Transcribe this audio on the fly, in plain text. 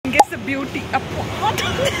beauty.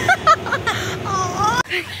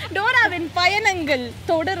 Dora win Payanangal.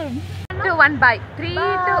 Thodarum. 2, 1, bye. 3, 2,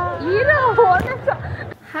 0.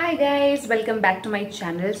 Hi guys, welcome back to my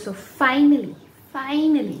channel. So finally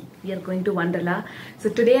we are going to Wonderla. So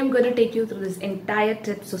today I'm going to take you through this entire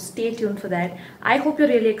trip. So stay tuned for that. I hope you're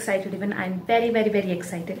really excited. Even I'm very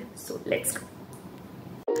excited. So let's go.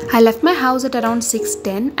 I left my house at around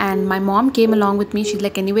 6:10 and my mom came along with me. She's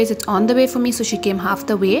like, anyways, it's on the way for me, so she came half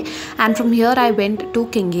the way. And from here I went to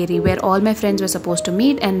Kengeri, where all my friends were supposed to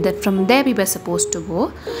meet, and that from there we were supposed to go.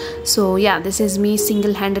 So yeah, this is me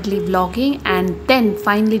single-handedly vlogging. And then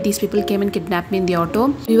finally these people came and kidnapped me in the auto.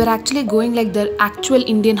 We were actually going like the actual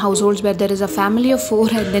Indian households, where there is a family of 4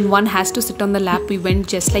 and then one has to sit on the lap. We went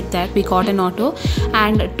just like that. We got an auto,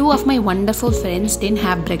 and 2 of my wonderful friends didn't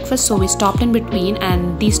have breakfast, so we stopped in between,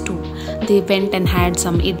 and these 2, they went and had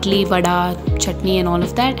some idli, vada, chutney and all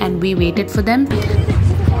of that, and we waited for them.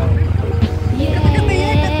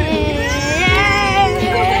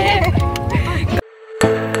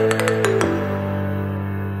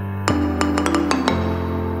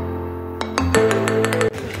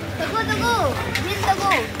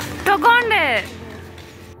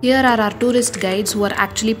 Here are our tourist guides who are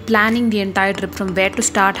actually planning the entire trip, from where to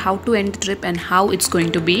start, how to end the trip, and how it's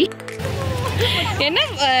going to be.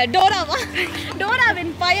 Dora win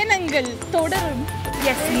Payanangal. Thodarum.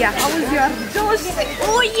 Yes, yeah. How was your dose?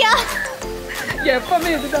 Oh yeah. How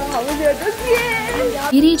was your dose? Yeah.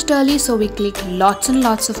 We reached early, so we clicked lots and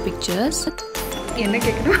lots of pictures. Are you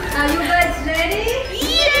guys ready?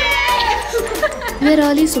 Yes! We were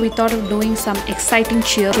early, so we thought of doing some exciting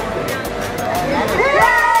cheer.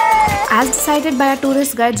 As decided by our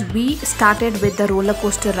tourist guides, we started with the roller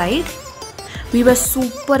coaster ride. We were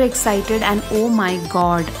super excited, and oh my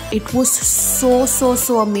god, it was so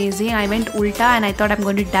amazing. I went ulta and I thought I'm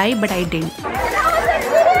going to die, but I didn't.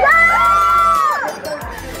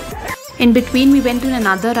 In between we went to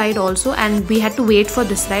another ride also, and we had to wait for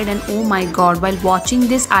this ride, and oh my god, while watching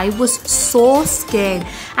this I was so scared,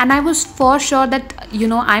 and I was for sure that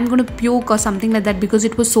I'm going to puke or something like that, because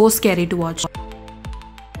it was so scary to watch.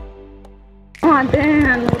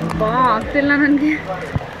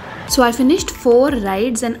 So I finished 4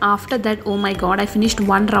 rides, and after that, oh my god, I finished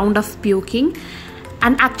 1 round of puking.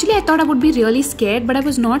 And actually I thought I would be really scared, but I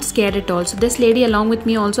was not scared at all. So this lady along with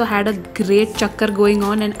me also had a great chakkar going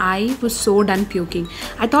on, and I was so done puking.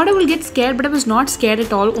 I thought I would get scared, but I was not scared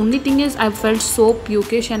at all. Only thing is I felt so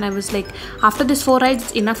pukish, and I was like, after this 4 rides,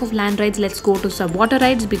 it's enough of land rides, let's go to some water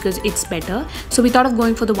rides because it's better. So we thought of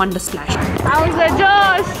going for the Wonder Splash. How's the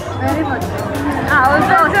Josh? Very much. How's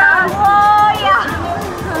the Josh? Oh yeah.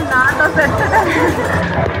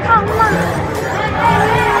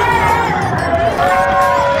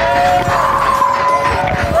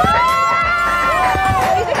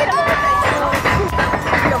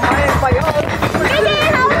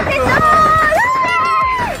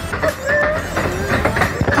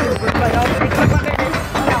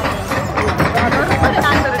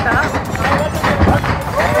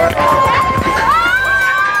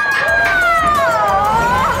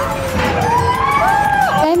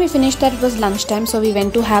 Finished that, it was lunchtime, so we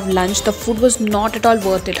went to have lunch. The food was not at all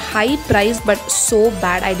worth it. High price, but so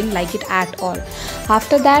bad. I didn't like it at all.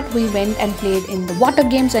 After that, we went and played in the water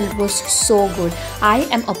games, and it was so good. I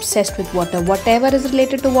am obsessed with water. Whatever is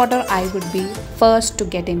related to water, I would be first to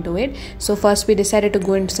get into it. So first we decided to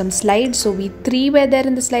go into some slides. So we 3 were there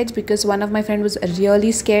in the slides, because one of my friend was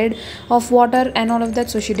really scared of water and all of that,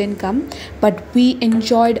 so she didn't come. But we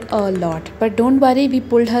enjoyed a lot. But don't worry, we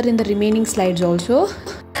pulled her in the remaining slides also.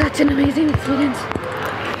 Such an amazing experience.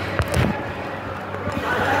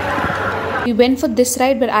 We went for this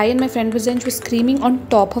ride, but I and my friend was screaming on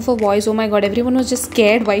top of her voice. Oh my god, everyone was just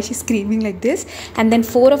scared why she's screaming like this. And then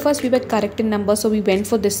 4 of us, we were correct in number, so we went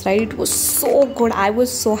for this ride. It was so good. I was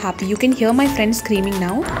so happy. You can hear my friend screaming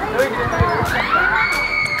now.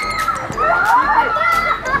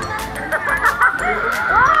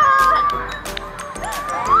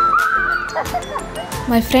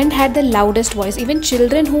 My friend had the loudest voice. Even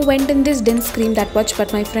children who went in this didn't scream that much,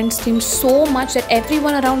 but my friend screamed so much that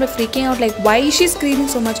everyone around were freaking out, like, why is she screaming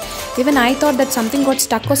so much? Even I thought that something got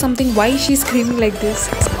stuck or something. Why is she screaming like this?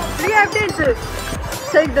 We have to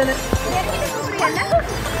take the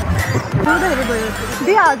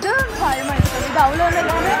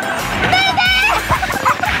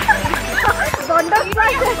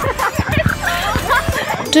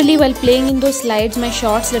Literally, while playing in those slides, my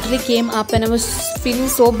shorts literally came up and I was feeling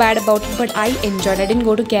so bad about it, but I enjoyed. I didn't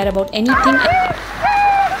go to care about anything.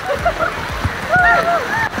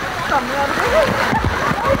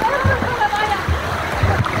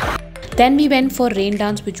 Then we went for rain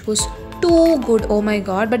dance, which was too good, oh my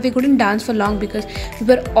god. But we couldn't dance for long because we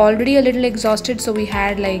were already a little exhausted, so we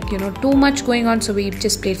had like, you know, too much going on, so we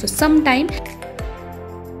just played for some time.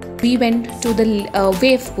 We went to the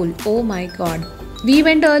wave pool. Oh my god, we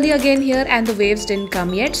went early again here and the waves didn't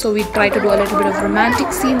come yet, so we tried to do a little bit of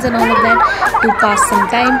romantic scenes and all of that to pass some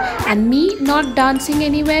time. And me not dancing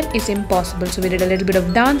anywhere is impossible, so we did a little bit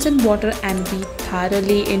of dance in water and we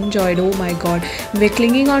thoroughly enjoyed. Oh my god, we were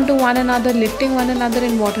clinging on to one another, lifting one another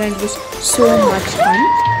in water, and it was so much fun.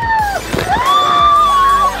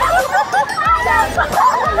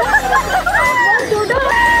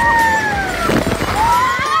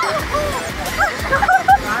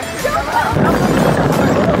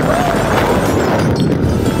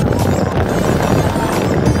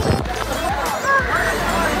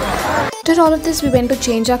 After all of this, we went to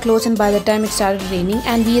change our clothes, and by the time it started raining,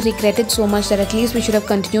 and we regretted so much that at least we should have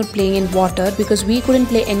continued playing in water because we couldn't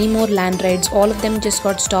play any more land rides. All of them just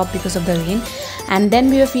got stopped because of the rain. And then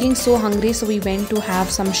we were feeling so hungry, so we went to have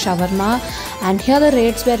some shawarma, and here the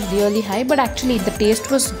rates were really high, but actually the taste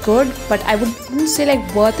was good, but I wouldn't say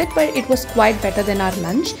like worth it, but it was quite better than our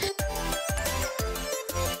lunch.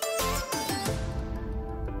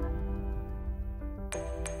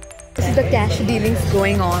 This is the cash dealings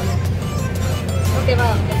going on. Okay,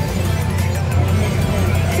 wow.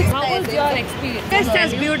 How was your experience? Just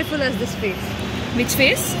as beautiful as this face. Which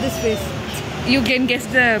face? This face. You can guess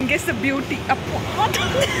the beauty.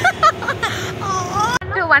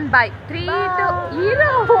 2, 1, bye. 3,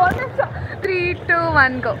 2,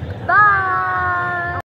 1, go. Bye.